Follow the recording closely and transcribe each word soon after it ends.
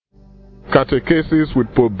Catechesis with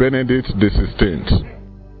Pope Benedict XVI.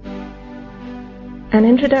 An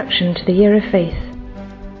Introduction to the Year of Faith.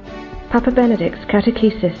 Papa Benedict's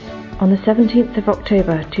Catechesis on the 17th of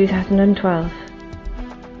October 2012.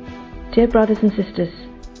 Dear brothers and sisters,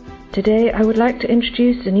 today I would like to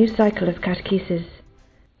introduce a new cycle of catechesis,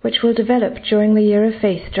 which will develop during the Year of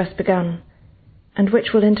Faith just begun, and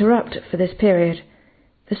which will interrupt for this period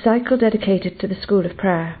the cycle dedicated to the School of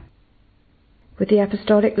Prayer. With the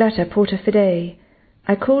apostolic letter Porta Fidei,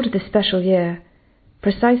 I called this special year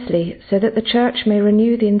precisely so that the Church may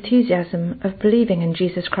renew the enthusiasm of believing in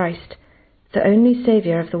Jesus Christ, the only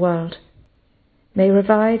Saviour of the world, may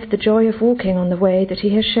revive the joy of walking on the way that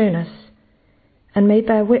He has shown us, and may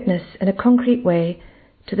bear witness in a concrete way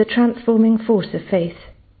to the transforming force of faith.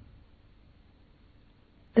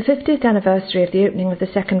 The 50th anniversary of the opening of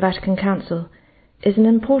the Second Vatican Council is an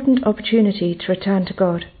important opportunity to return to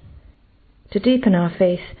God, to deepen our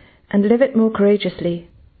faith and live it more courageously,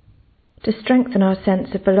 to strengthen our sense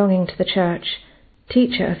of belonging to the Church,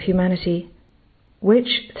 teacher of humanity,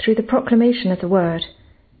 which, through the proclamation of the Word,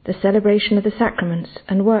 the celebration of the sacraments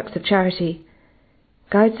and works of charity,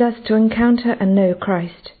 guides us to encounter and know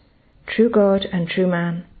Christ, true God and true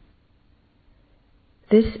man.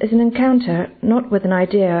 This is an encounter not with an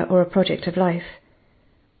idea or a project of life,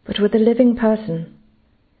 but with a living person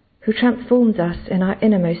who transforms us in our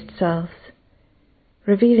innermost selves,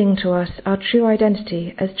 revealing to us our true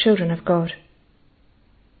identity as children of God.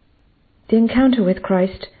 The encounter with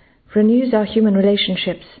Christ renews our human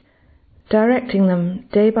relationships, directing them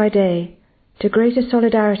day by day to greater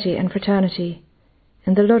solidarity and fraternity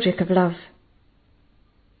in the logic of love.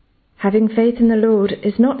 Having faith in the Lord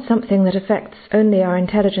is not something that affects only our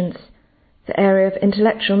intelligence, the area of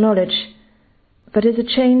intellectual knowledge, but is a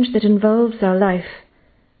change that involves our life,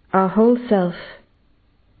 our whole self,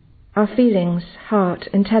 our feelings, heart,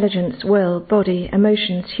 intelligence, will, body,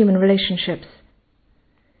 emotions, human relationships.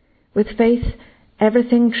 With faith,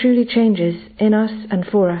 everything truly changes in us and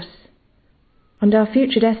for us, and our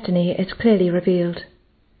future destiny is clearly revealed.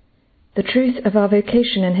 The truth of our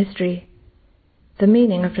vocation in history, the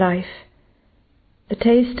meaning of life, the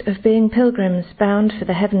taste of being pilgrims bound for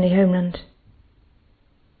the heavenly homeland.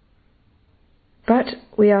 But,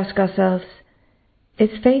 we ask ourselves,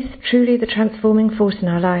 is faith truly the transforming force in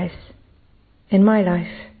our lives, in my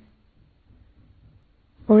life?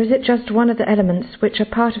 Or is it just one of the elements which are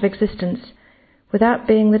part of existence without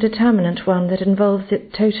being the determinant one that involves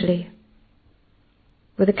it totally?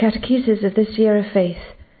 With the catechesis of this year of faith,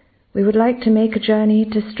 we would like to make a journey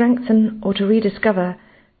to strengthen or to rediscover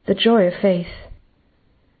the joy of faith,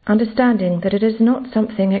 understanding that it is not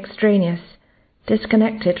something extraneous,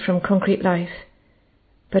 disconnected from concrete life,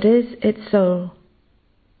 but is its soul.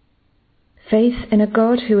 Faith in a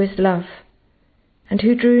God who is love, and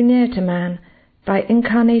who drew near to man by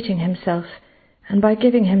incarnating Himself and by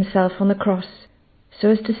giving Himself on the cross so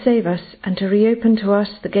as to save us and to reopen to us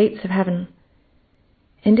the gates of heaven,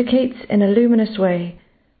 indicates in a luminous way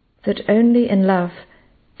that only in love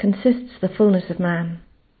consists the fullness of man.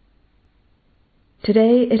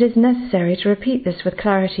 Today it is necessary to repeat this with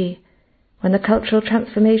clarity, when the cultural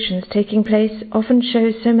transformations taking place often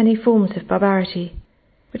show so many forms of barbarity,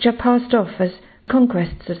 which are passed off as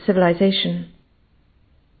conquests of civilization.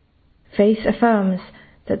 Faith affirms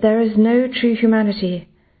that there is no true humanity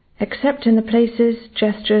except in the places,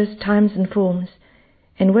 gestures, times and forms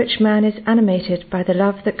in which man is animated by the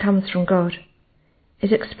love that comes from God,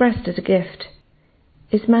 is expressed as a gift,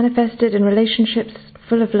 is manifested in relationships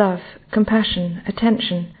full of love, compassion,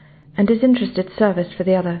 attention, and disinterested service for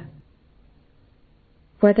the other.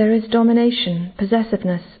 Where there is domination,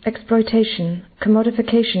 possessiveness, exploitation,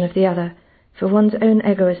 commodification of the other for one's own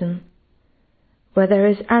egoism, where there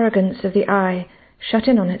is arrogance of the I shut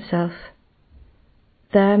in on itself,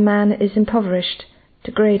 there man is impoverished,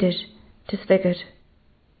 degraded, disfigured.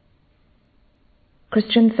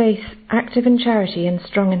 Christian faith, active in charity and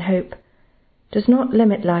strong in hope, does not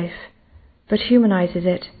limit life, but humanizes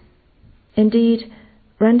it, indeed,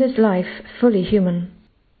 renders life fully human.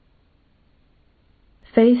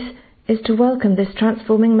 Faith is to welcome this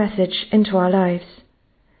transforming message into our lives.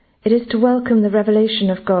 It is to welcome the revelation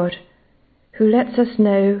of God, who lets us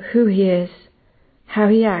know who He is, how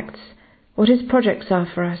He acts, what His projects are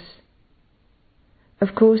for us.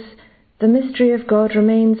 Of course, the mystery of God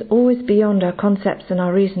remains always beyond our concepts and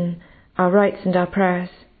our reason, our rites and our prayers.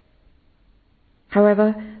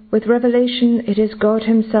 However, with revelation it is God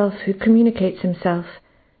Himself who communicates Himself,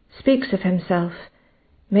 speaks of Himself,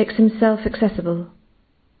 makes Himself accessible,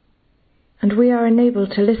 and we are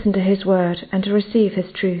enabled to listen to His word and to receive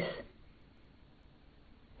His truth.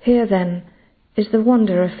 Here, then, is the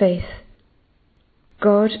wonder of faith,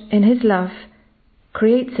 God, in His love,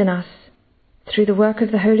 creates in us, through the work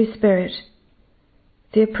of the Holy Spirit,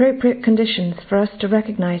 the appropriate conditions for us to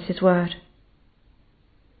recognize His word.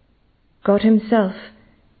 God Himself,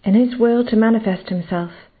 in His will to manifest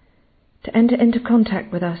Himself, to enter into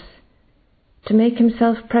contact with us, to make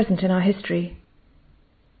Himself present in our history,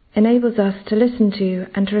 enables us to listen to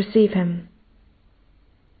and to receive Him.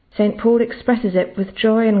 St. Paul expresses it with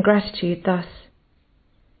joy and gratitude thus: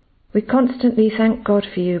 "We constantly thank God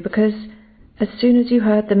for you because, as soon as you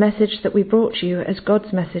heard the message that we brought you as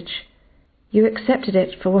God's message, you accepted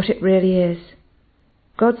it for what it really is,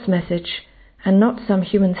 God's message and not some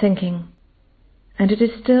human thinking, and it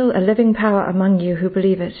is still a living power among you who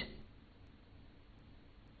believe it."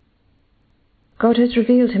 God has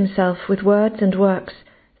revealed Himself with words and works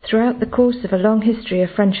throughout the course of a long history of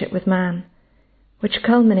friendship with man, which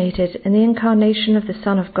culminated in the incarnation of the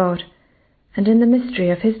Son of God and in the mystery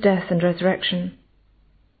of His death and resurrection.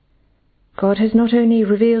 God has not only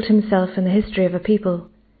revealed Himself in the history of a people,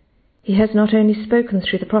 He has not only spoken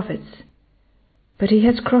through the prophets, but He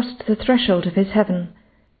has crossed the threshold of His heaven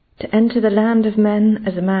to enter the land of men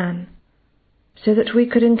as a man, so that we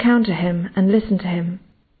could encounter Him and listen to Him.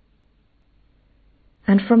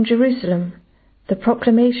 And from Jerusalem, the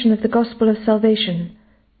proclamation of the gospel of salvation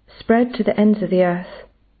spread to the ends of the earth.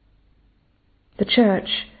 The Church,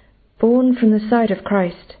 born from the side of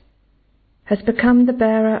Christ, has become the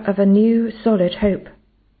bearer of a new, solid hope,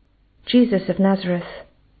 Jesus of Nazareth,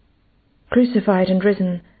 crucified and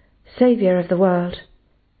risen, Saviour of the world,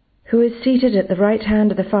 who is seated at the right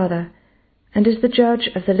hand of the Father and is the judge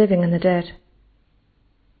of the living and the dead.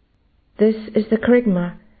 This is the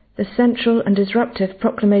kerygma, the central and disruptive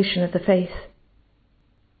proclamation of the faith.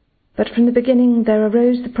 But from the beginning there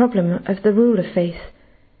arose the problem of the rule of faith,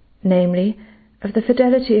 namely, of the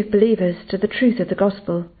fidelity of believers to the truth of the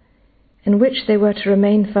gospel, in which they were to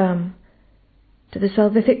remain firm, to the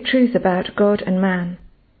salvific truth about God and man,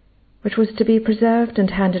 which was to be preserved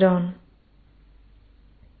and handed on.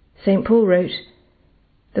 St. Paul wrote,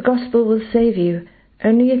 "The gospel will save you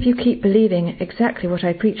only if you keep believing exactly what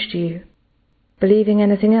I preach to you. Believing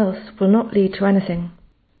anything else will not lead to anything."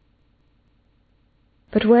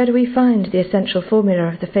 But where do we find the essential formula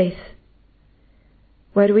of the faith?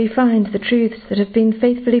 Where do we find the truths that have been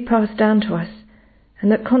faithfully passed down to us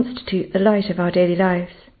and that constitute the light of our daily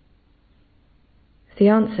lives? The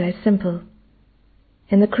answer is simple.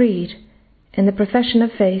 In the Creed, in the profession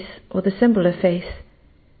of faith or the symbol of faith,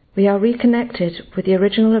 we are reconnected with the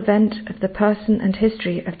original event of the person and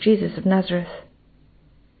history of Jesus of Nazareth.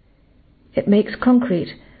 It makes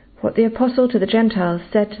concrete what the Apostle to the Gentiles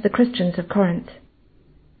said to the Christians of Corinth: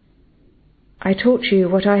 "I taught you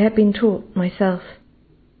what I had been taught myself,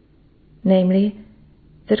 namely,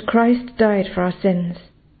 that Christ died for our sins,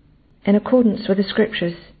 in accordance with the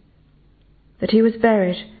Scriptures, that He was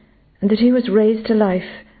buried, and that He was raised to life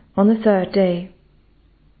on the third day."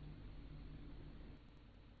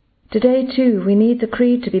 Today, too, we need the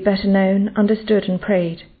Creed to be better known, understood, and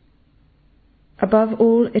prayed. Above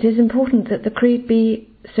all, it is important that the Creed be,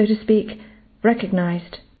 so to speak,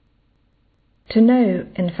 recognized. To know,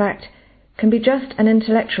 in fact, can be just an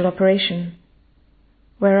intellectual operation,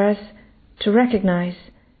 whereas to recognize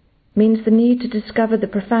means the need to discover the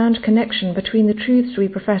profound connection between the truths we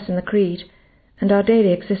profess in the Creed and our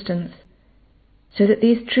daily existence, so that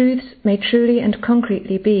these truths may truly and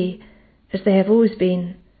concretely be, as they have always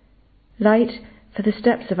been, light for the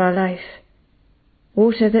steps of our life,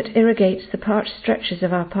 water that irrigates the parched stretches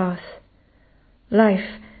of our path,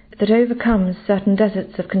 life that overcomes certain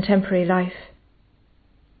deserts of contemporary life.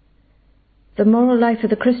 The moral life of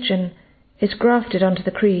the Christian is grafted onto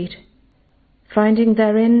the Creed, finding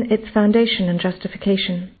therein its foundation and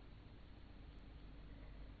justification.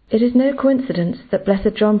 It is no coincidence that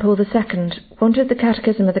Blessed John Paul II wanted the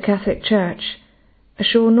Catechism of the Catholic Church, a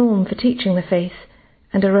sure norm for teaching the faith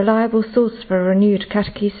and a reliable source for a renewed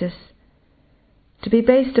catechesis, to be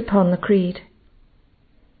based upon the Creed.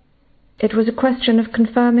 It was a question of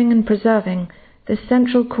confirming and preserving this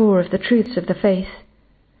central core of the truths of the faith,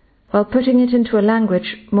 while putting it into a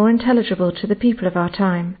language more intelligible to the people of our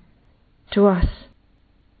time, to us.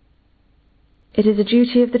 It is a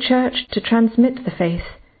duty of the Church to transmit the faith,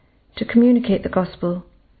 to communicate the gospel,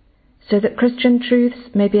 so that Christian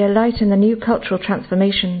truths may be a light in the new cultural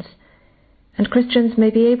transformations, and Christians may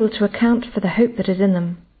be able to account for the hope that is in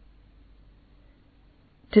them.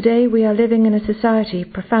 Today we are living in a society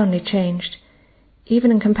profoundly changed,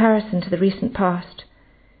 even in comparison to the recent past,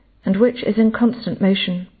 and which is in constant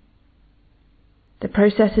motion. The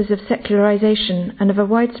processes of secularization and of a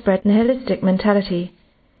widespread nihilistic mentality,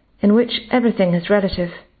 in which everything is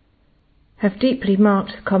relative, have deeply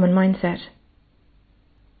marked the common mindset.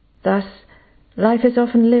 Thus, life is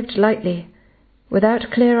often lived lightly,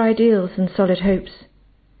 without clear ideals and solid hopes,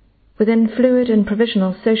 within fluid and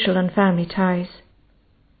provisional social and family ties.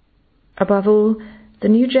 Above all, the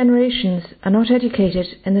new generations are not educated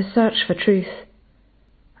in the search for truth,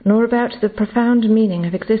 nor about the profound meaning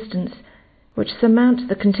of existence which surmount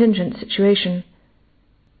the contingent situation,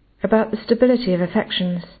 about the stability of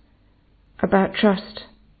affections, about trust.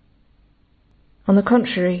 On the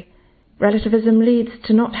contrary, relativism leads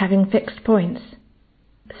to not having fixed points.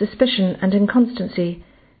 Suspicion and inconstancy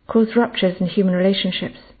cause ruptures in human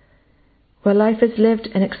relationships, where life is lived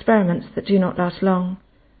in experiments that do not last long,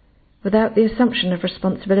 without the assumption of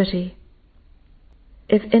responsibility.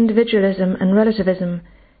 If individualism and relativism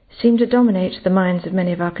seem to dominate the minds of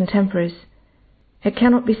many of our contemporaries, it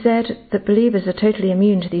cannot be said that believers are totally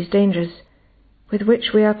immune to these dangers with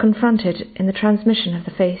which we are confronted in the transmission of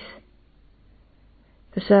the faith.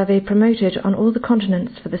 The survey promoted on all the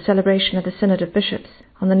continents for the celebration of the Synod of Bishops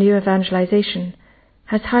on the new evangelization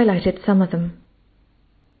has highlighted some of them.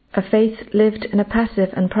 A faith lived in a passive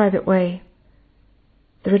and private way,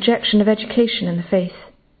 the rejection of education in the faith,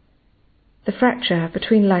 the fracture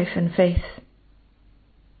between life and faith.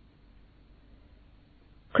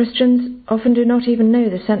 Christians often do not even know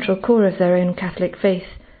the central core of their own Catholic faith,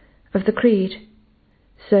 of the Creed,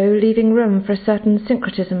 so leaving room for a certain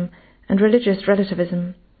syncretism and religious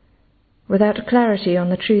relativism, without clarity on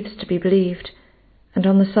the truths to be believed and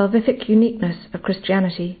on the salvific uniqueness of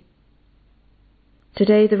Christianity.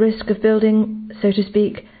 Today the risk of building, so to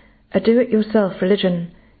speak, a do-it-yourself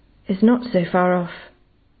religion is not so far off.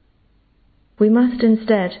 We must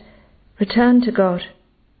instead return to God,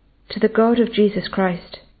 to the God of Jesus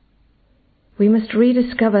Christ. We must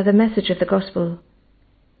rediscover the message of the gospel,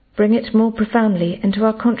 bring it more profoundly into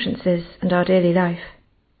our consciences and our daily life.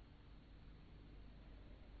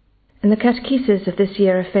 In the Catechesis of this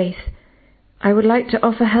year of faith, I would like to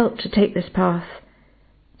offer help to take this path,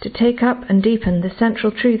 to take up and deepen the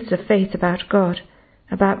central truths of faith about God,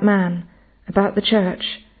 about man, about the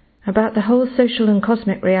Church, about the whole social and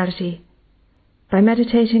cosmic reality, by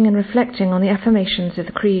meditating and reflecting on the affirmations of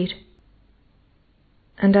the Creed.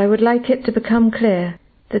 And I would like it to become clear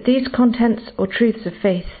that these contents or truths of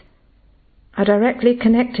faith are directly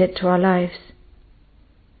connected to our lives.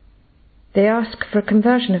 They ask for a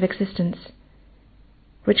conversion of existence,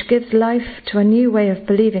 which gives life to a new way of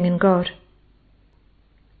believing in God.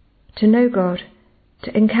 To know God,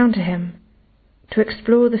 to encounter Him, to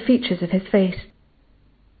explore the features of His face,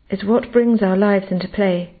 is what brings our lives into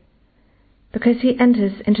play, because He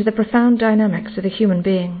enters into the profound dynamics of a human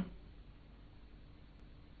being.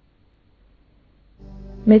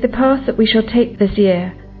 May the path that we shall take this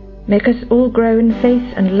year make us all grow in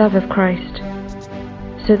faith and love of Christ,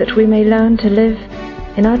 so that we may learn to live,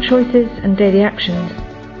 in our choices and daily actions,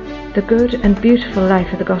 the good and beautiful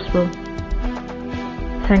life of the Gospel.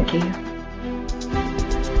 Thank you.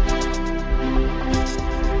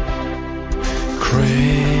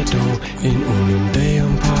 Credo in unum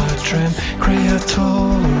Deum Patrem,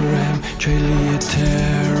 Creatorem,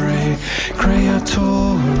 Celietere,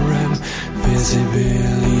 Creatorem,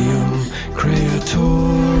 Visibilium,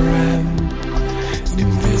 Creatorem,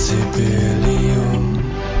 Invisibilium.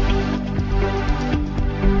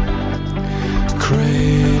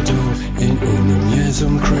 Credo in unum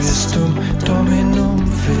Jesum Christum, Dominum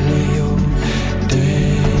Filium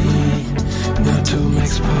Dei, natum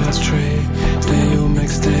ex Patre, Deum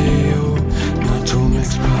ex Deo, natum ex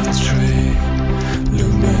Patre,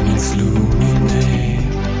 lumen ex lumine.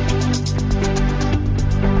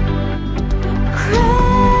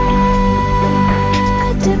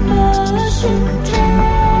 Credimus in Te,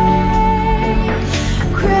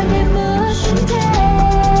 credimus in Te,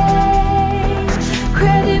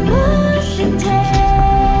 credimus in Te,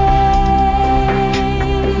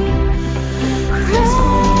 credimus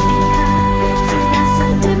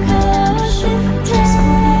in Te,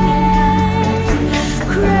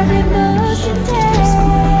 credimus in Te,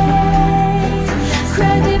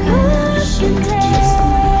 credimus in Te.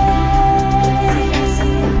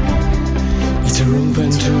 Iterum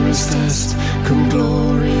venturus est, cum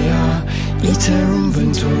gloria, iterum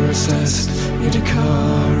venturus est,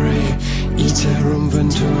 judicare, iterum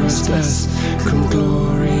venturus est, cum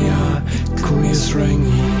gloria, cuius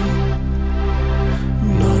regni,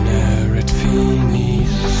 non erit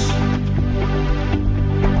finis.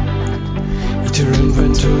 Iterum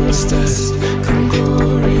venturus est, cum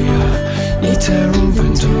gloria, iterum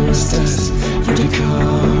venturus est,